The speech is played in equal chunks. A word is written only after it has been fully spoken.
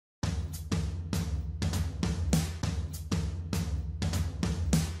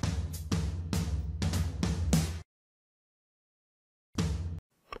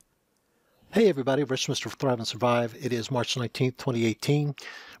Hey everybody, Rich Mr. Thrive and Survive. It is March 19th, 2018.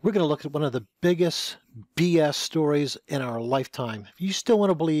 We're going to look at one of the biggest BS stories in our lifetime. If you still want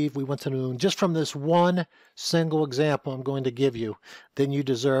to believe we went to the moon just from this one single example I'm going to give you, then you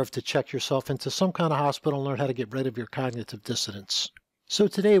deserve to check yourself into some kind of hospital and learn how to get rid of your cognitive dissonance. So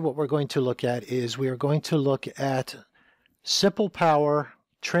today what we're going to look at is we are going to look at simple power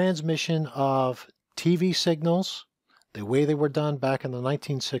transmission of TV signals, the way they were done back in the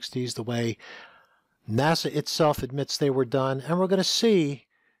 1960s, the way NASA itself admits they were done, and we're going to see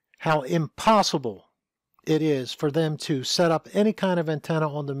how impossible it is for them to set up any kind of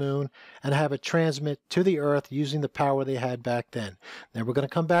antenna on the moon and have it transmit to the Earth using the power they had back then. Then we're going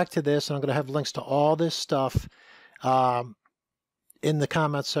to come back to this, and I'm going to have links to all this stuff in the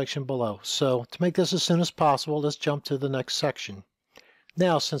comment section below. So to make this as soon as possible, let's jump to the next section.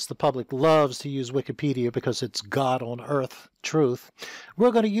 Now, since the public loves to use Wikipedia because it's God on earth truth,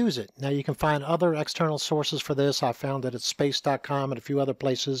 we're going to use it. Now, you can find other external sources for this. I found it at space.com and a few other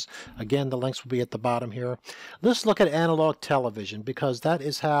places. Again, the links will be at the bottom here. Let's look at analog television because that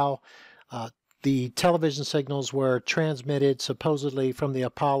is how the television signals were transmitted supposedly from the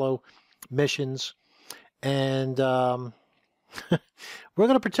Apollo missions. And we're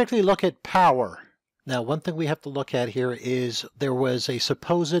going to particularly look at power. Now, one thing we have to look at here is there was a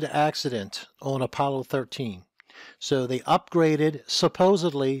supposed accident on Apollo 13. So they upgraded,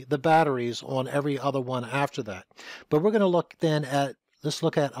 supposedly, the batteries on every other one after that. But we're going to look then at, let's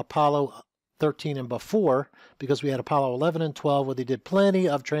look at Apollo 13 and before, because we had Apollo 11 and 12 where they did plenty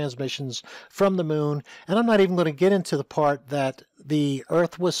of transmissions from the moon. And I'm not even going to get into the part that the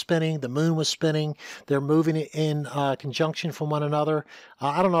Earth was spinning, the moon was spinning, they're moving in conjunction from one another.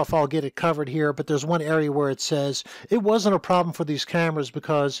 I don't know if I'll get it covered here, but there's one area where it says it wasn't a problem for these cameras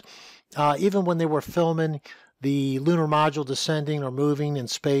because even when they were filming the lunar module descending or moving in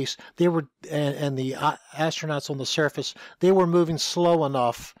space, they were, and the astronauts on the surface, they were moving slow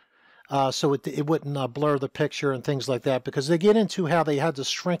enough so it wouldn't blur the picture and things like that, because they get into how they had to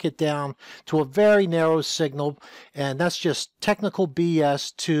shrink it down to a very narrow signal, and that's just technical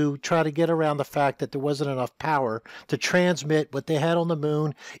BS to try to get around the fact that there wasn't enough power to transmit what they had on the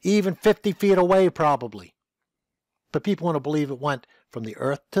moon, even 50 feet away probably. But people want to believe it went from the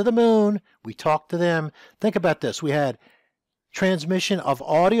Earth to the moon. We talked to them. Think about this. We had transmission of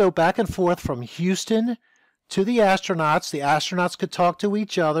audio back and forth from Houston to the astronauts. The astronauts could talk to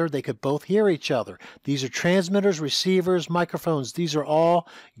each other. They could both hear each other. These are transmitters, receivers, microphones. These are all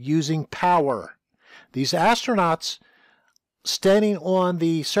using power. These astronauts standing on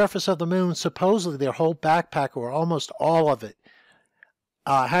the surface of the moon, supposedly their whole backpack or almost all of it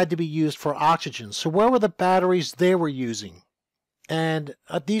had to be used for oxygen. So where were the batteries they were using? And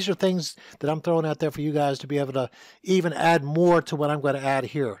these are things that I'm throwing out there for you guys to be able to even add more to what I'm going to add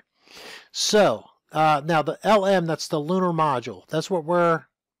here. So now the LM, that's the lunar module. That's what we're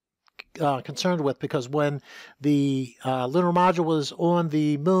concerned with, because when the lunar module was on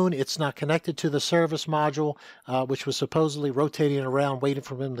the moon, it's not connected to the service module, which was supposedly rotating around waiting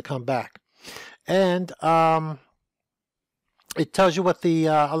for them to come back. And it tells you what the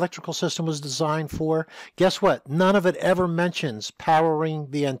electrical system was designed for. Guess what? None of it ever mentions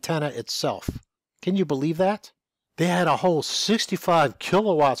powering the antenna itself. Can you believe that? They had a whole 65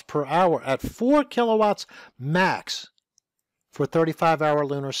 kilowatts per hour at 4 kilowatts max for a 35-hour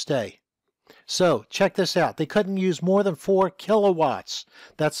lunar stay. So check this out. They couldn't use more than 4 kilowatts.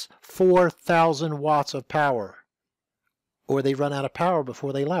 That's 4,000 watts of power. Or they run out of power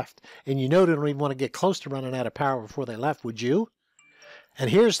before they left. And you know they don't even want to get close to running out of power before they left, would you?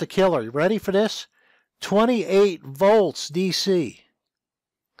 And here's the killer. You ready for this? 28 volts DC.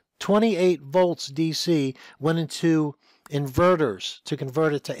 28 volts DC went into inverters to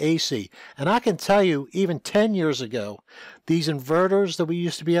convert it to AC. And I can tell you, even 10 years ago, these inverters that we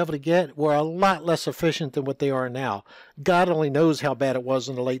used to be able to get were a lot less efficient than what they are now. God only knows how bad it was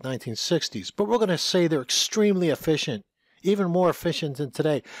in the late 1960s. But we're going to say they're extremely efficient, even more efficient than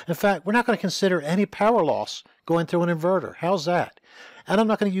today. In fact, we're not going to consider any power loss going through an inverter. How's that? And I'm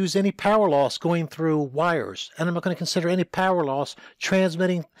not going to use any power loss going through wires. And I'm not going to consider any power loss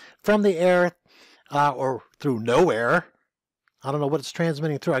transmitting from the air or through no air. I don't know what it's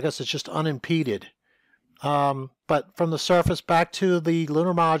transmitting through. I guess it's just unimpeded. But from the surface back to the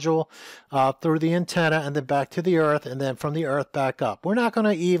lunar module, through the antenna, and then back to the Earth, and then from the Earth back up. We're not going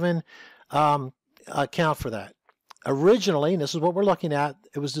to even account for that. Originally, and this is what we're looking at,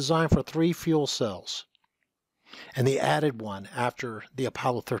 it was designed for 3 fuel cells. And they added one after the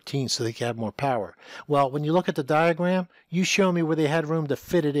Apollo 13 so they could have more power. Well, when you look at the diagram, you show me where they had room to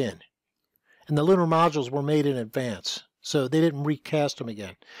fit it in. And the lunar modules were made in advance. So they didn't recast them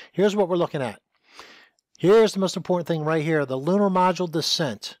again. Here's what we're looking at. Here's the most important thing right here, the lunar module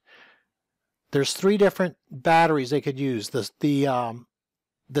descent. There's 3 different batteries they could use. The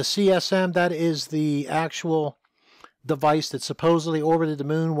CSM, that is the actual device that supposedly orbited the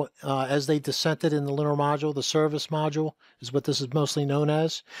moon as they descended in the lunar module. The service module is what this is mostly known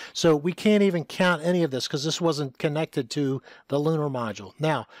as. So we can't even count any of this because this wasn't connected to the lunar module.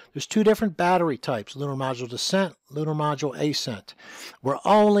 Now, there's 2 different battery types, lunar module descent, lunar module ascent. We're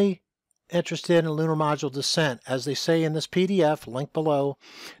only interested in lunar module descent. As they say in this PDF, link below,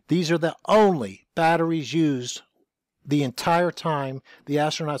 these are the only batteries used the entire time the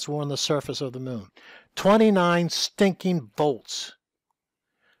astronauts were on the surface of the moon. 29 stinking volts.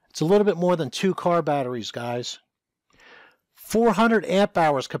 It's a little bit more than 2 car batteries, guys. 400 amp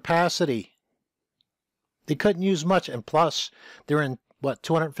hours capacity. They couldn't use much, and plus, they're in, what,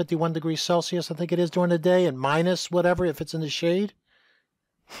 251 degrees Celsius, I think it is, during the day, and minus whatever if it's in the shade.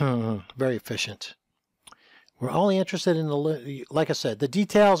 Very efficient. We're only interested in the, like I said, the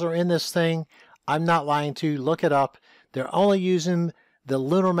details are in this thing. I'm not lying to you. Look it up. They're only using the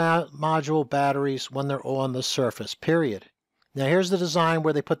lunar module batteries when they're on the surface, period. Now here's the design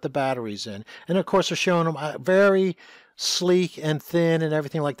where they put the batteries in. And of course they're showing them very sleek and thin and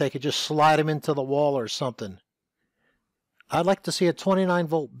everything, like they could just slide them into the wall or something. I'd like to see a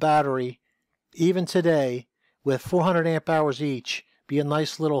 29-volt battery, even today, with 400 amp hours each, be a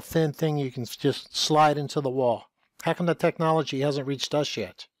nice little thin thing you can just slide into the wall. How come the technology hasn't reached us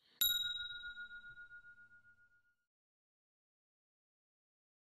yet?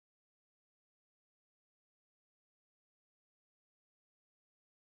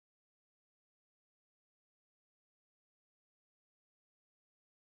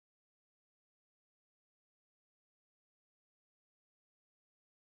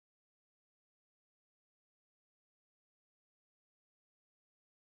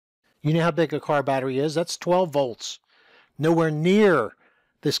 You know how big a car battery is? That's 12 volts. Nowhere near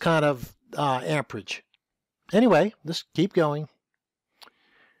this kind of amperage. Anyway, let's keep going.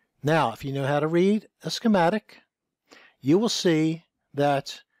 Now, if you know how to read a schematic, you will see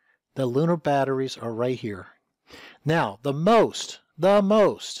that the lunar batteries are right here. Now, the most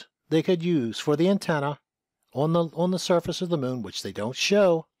they could use for the antenna on the surface of the moon, which they don't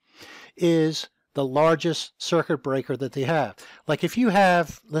show, is the largest circuit breaker that they have. Like if you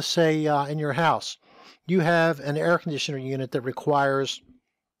have, let's say in your house, you have an air conditioner unit that requires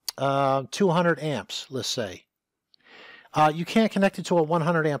 200 amps, let's say. You can't connect it to a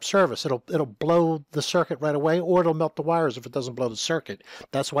 100 amp service. It'll blow the circuit right away, or it'll melt the wires if it doesn't blow the circuit.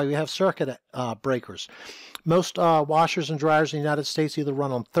 That's why we have circuit breakers. Most washers and dryers in the United States either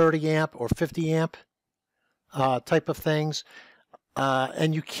run on 30 amp or 50 amp type of things,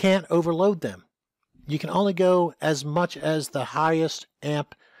 and you can't overload them. You can only go as much as the highest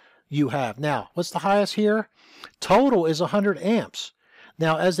amp you have. Now, what's the highest here? Total is 100 amps.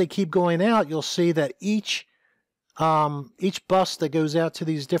 Now, as they keep going out, you'll see that each bus that goes out to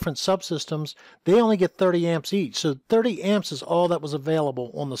these different subsystems, they only get 30 amps each. So 30 amps is all that was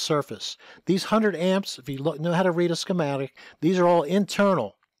available on the surface. These 100 amps, if you know how to read a schematic, these are all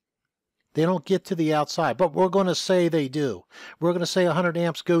internal. They don't get to the outside, but we're going to say they do. We're going to say 100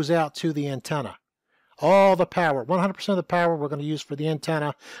 amps goes out to the antenna. All the power, 100% of the power we're going to use for the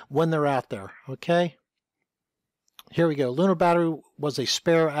antenna when they're out there, okay? Here we go. Lunar battery was a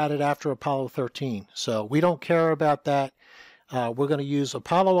spare added after Apollo 13. So we don't care about that. We're going to use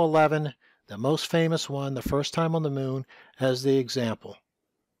Apollo 11, the most famous one, the first time on the moon, as the example.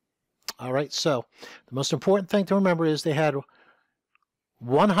 All right, so the most important thing to remember is they had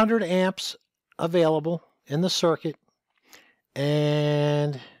 100 amps available in the circuit.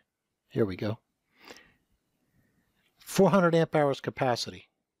 And here we go. 400 amp hours capacity.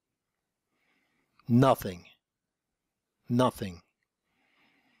 Nothing,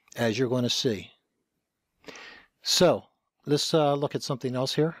 as you're going to see. So let's look at something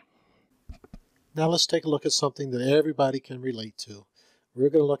else here. Now let's take a look at something that everybody can relate to. We're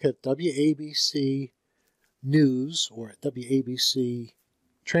going to look at WABC News, or WABC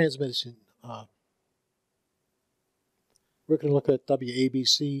transmission. We're going to look at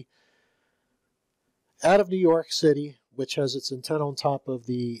WABC out of New York City, which has its antenna on top of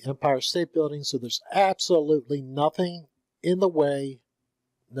the Empire State Building. So there's absolutely nothing in the way,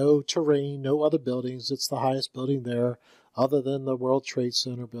 no terrain, no other buildings. It's the highest building there other than the World Trade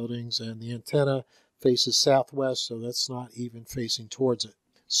Center buildings, and the antenna faces southwest, so that's not even facing towards it.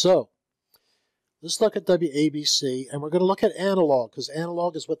 So let's look at WABC, and we're going to look at analog, because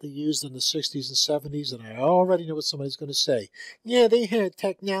analog is what they used in the 60s and 70s, and I already know what somebody's going to say. Yeah, they had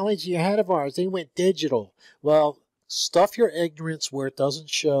technology ahead of ours. They went digital. Well, stuff your ignorance where it doesn't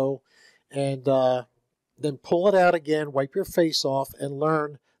show, and then pull it out again, wipe your face off, and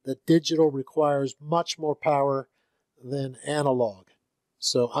learn that digital requires much more power than analog.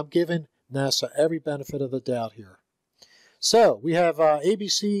 So I'm giving NASA every benefit of the doubt here. So we have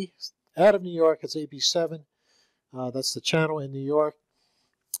ABC out of New York. It's AB7. That's the channel in New York.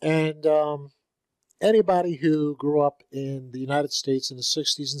 And anybody who grew up in the United States in the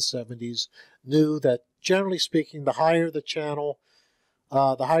 60s and 70s knew that, generally speaking, the higher the channel,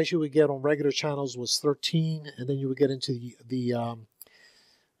 the highest you would get on regular channels was 13, and then you would get into the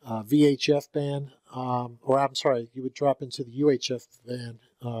VHF band, or I'm sorry, you would drop into the UHF band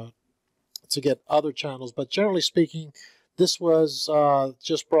to get other channels. But generally speaking, this was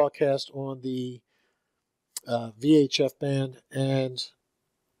just broadcast on the VHF band. And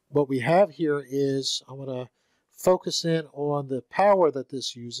what we have here is, I'm going to focus in on the power that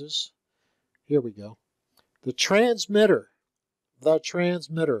this uses. Here we go. The transmitter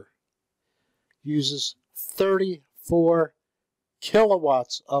uses 34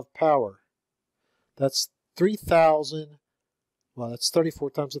 kilowatts of power. That's 3,000, well, that's 34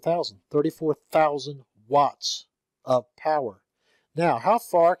 times 1,000, 34,000 watts of power. Now, how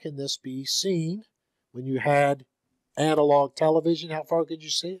far can this be seen? When you had analog television, how far could you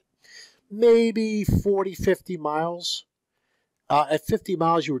see it? Maybe 40, 50 miles. At 50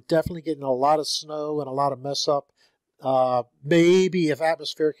 miles, you were definitely getting a lot of snow and a lot of mess up. Maybe if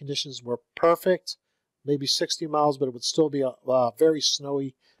atmospheric conditions were perfect, maybe 60 miles, but it would still be a very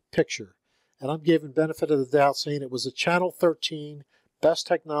snowy picture. And I'm giving benefit of the doubt, saying it was a Channel 13, best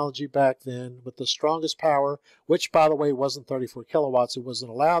technology back then, with the strongest power, which, by the way, wasn't 34 kilowatts. It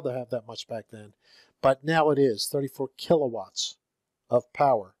wasn't allowed to have that much back then. But now it is 34 kilowatts of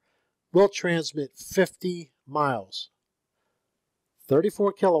power. Will transmit 50 miles.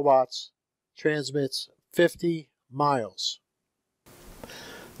 34 kilowatts transmits 50 miles.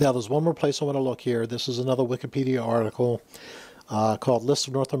 Now, there's one more place I want to look here. This is another Wikipedia article called List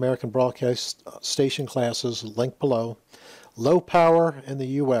of North American Broadcast Station Classes, link below. Low power in the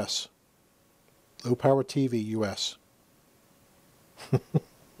U.S. Low power TV, U.S.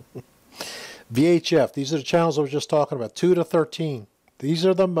 VHF, these are the channels I was just talking about, 2 to 13. These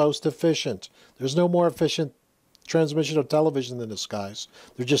are the most efficient. There's no more efficient transmission of television than this, guys.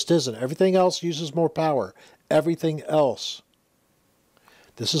 There just isn't. Everything else uses more power. Everything else.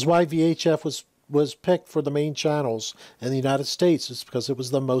 This is why VHF was picked for the main channels in the United States. It's because it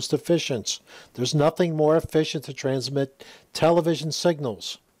was the most efficient. There's nothing more efficient to transmit television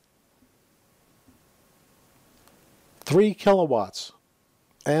signals. 3 kilowatts.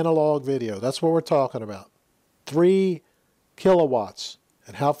 Analog video. That's what we're talking about. 3 kilowatts.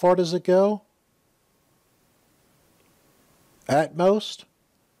 And how far does it go? At most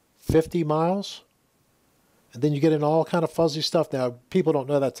 50 miles. And then you get in all kind of fuzzy stuff. Now, people don't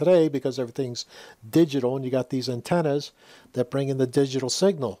know that today because everything's digital, and you got these antennas that bring in the digital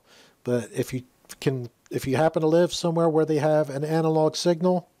signal. But if you happen to live somewhere where they have an analog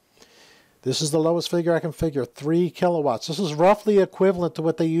signal, this is the lowest figure I can figure, 3 kilowatts. This is roughly equivalent to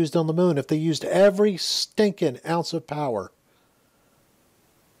what they used on the moon. If they used every stinking ounce of power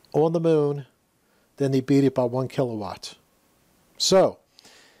on the moon, then they beat it by 1 kilowatt. So,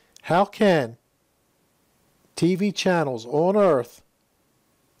 how can TV channels on Earth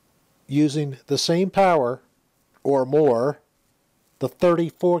using the same power or more, the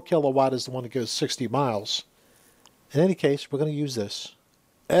 34 kilowatt is the one that goes 60 miles. In any case, we're going to use this.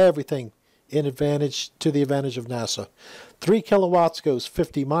 Everything in advantage to the advantage of NASA. 3 kilowatts goes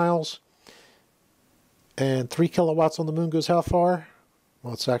 50 miles. And 3 kilowatts on the moon goes how far?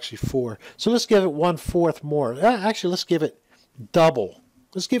 Well, it's actually 4. So let's give it 1/4 more. Actually, let's give it double.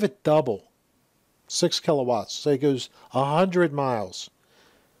 Let's give it double. 6 kilowatts. So it goes 100 miles.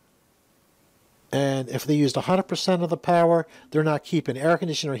 And if they used 100% of the power, they're not keeping air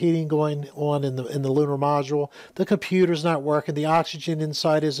conditioning or heating going on in the lunar module. The computer's not working. The oxygen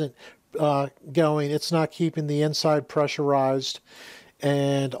inside isn't going. It's not keeping the inside pressurized.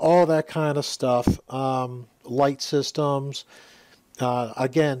 And all that kind of stuff. Light systems.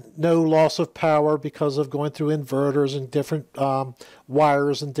 Again, no loss of power because of going through inverters and different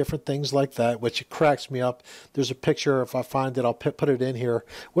wires and different things like that, which cracks me up. There's a picture, if I find it, I'll put it in here,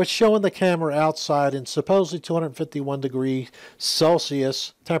 which showing the camera outside in supposedly 251 degrees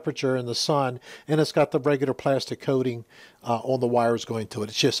Celsius temperature in the sun, and it's got the regular plastic coating on the wires going to it.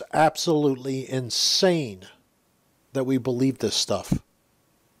 It's just absolutely insane that we believe this stuff.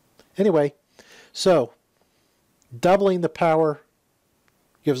 Anyway, so doubling the power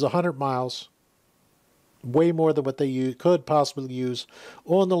gives 100 miles, way more than what they could possibly use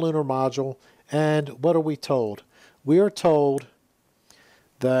on the lunar module. And what are we told? we are told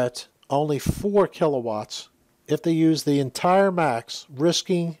that only 4 kilowatts, if they use the entire max,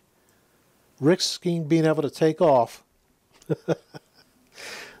 risking being able to take off,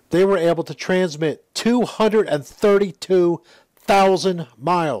 they were able to transmit 232,000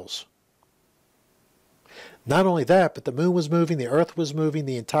 miles. Not only that, but the moon was moving, the earth was moving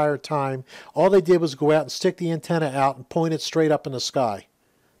the entire time. All they did was go out and stick the antenna out and point it straight up in the sky.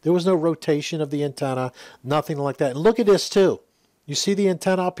 There was no rotation of the antenna, nothing like that. And look at this too. You see the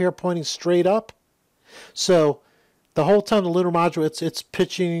antenna up here pointing straight up? So the whole time the lunar module, it's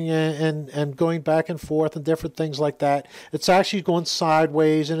pitching and going back and forth and different things like that. It's actually going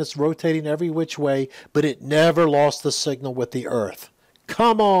sideways and it's rotating every which way, but it never lost the signal with the earth.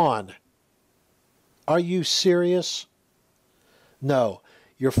 Come on! Are you serious? No.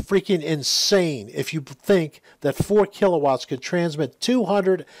 You're freaking insane if you think that 4 kilowatts could transmit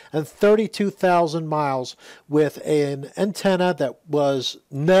 232,000 miles with an antenna that was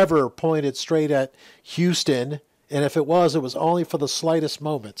never pointed straight at Houston. And if it was only for the slightest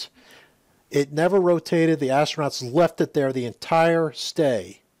moment. It never rotated. The astronauts left it there the entire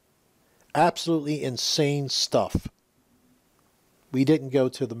stay. Absolutely insane stuff. We didn't go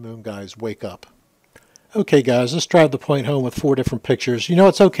to the moon, guys. Wake up. Okay, guys, let's drive the point home with 4 different pictures. You know,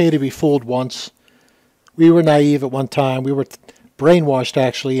 it's okay to be fooled once. We were naive at one time. We were brainwashed,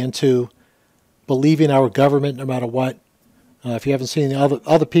 actually, into believing our government no matter what. If you haven't seen the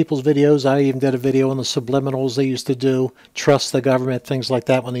other people's videos, I even did a video on the subliminals they used to do, trust the government, things like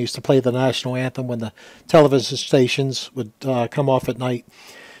that, when they used to play the national anthem when the television stations would come off at night.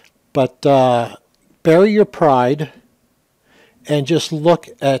 But bury your pride and just look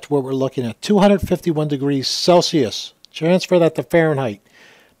at what we're looking at. 251 degrees Celsius. Transfer that to Fahrenheit.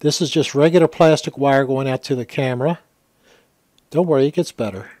 This is just regular plastic wire going out to the camera. Don't worry, it gets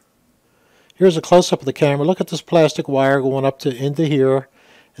better. Here's a close-up of the camera. Look at this plastic wire going up to into here.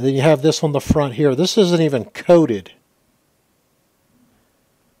 And then you have this on the front here. This isn't even coated.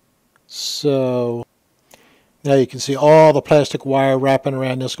 So now you can see all the plastic wire wrapping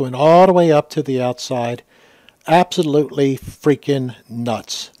around this going all the way up to the outside. Absolutely freaking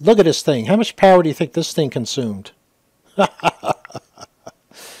nuts. Look at this thing. How much power do you think this thing consumed?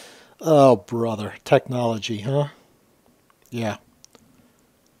 Oh, brother. Technology, huh? Yeah.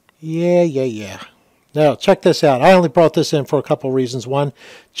 Yeah. Now, check this out. I only brought this in for a couple of reasons. One,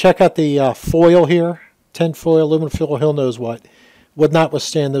 check out the foil here. Tin foil, aluminum foil, who knows what. Would not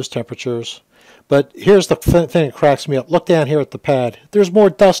withstand those temperatures. But here's the thing that cracks me up. Look down here at the pad. There's more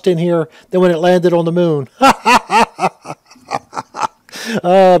dust in here than when it landed on the moon.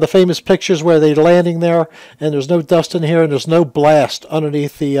 The famous pictures where they're landing there, and there's no dust in here, and there's no blast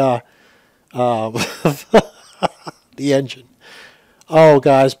underneath the the engine. Oh,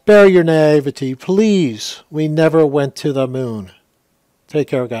 guys, bury your naivety, please. We never went to the moon. Take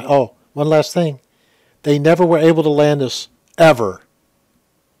care, guys. Oh, one last thing. They never were able to land us, ever.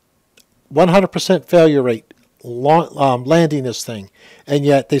 100% failure rate landing this thing. And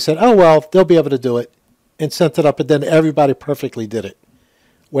yet they said, oh, well, they'll be able to do it. And sent it up, and then everybody perfectly did it.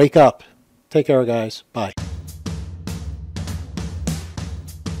 Wake up. Take care, guys. Bye.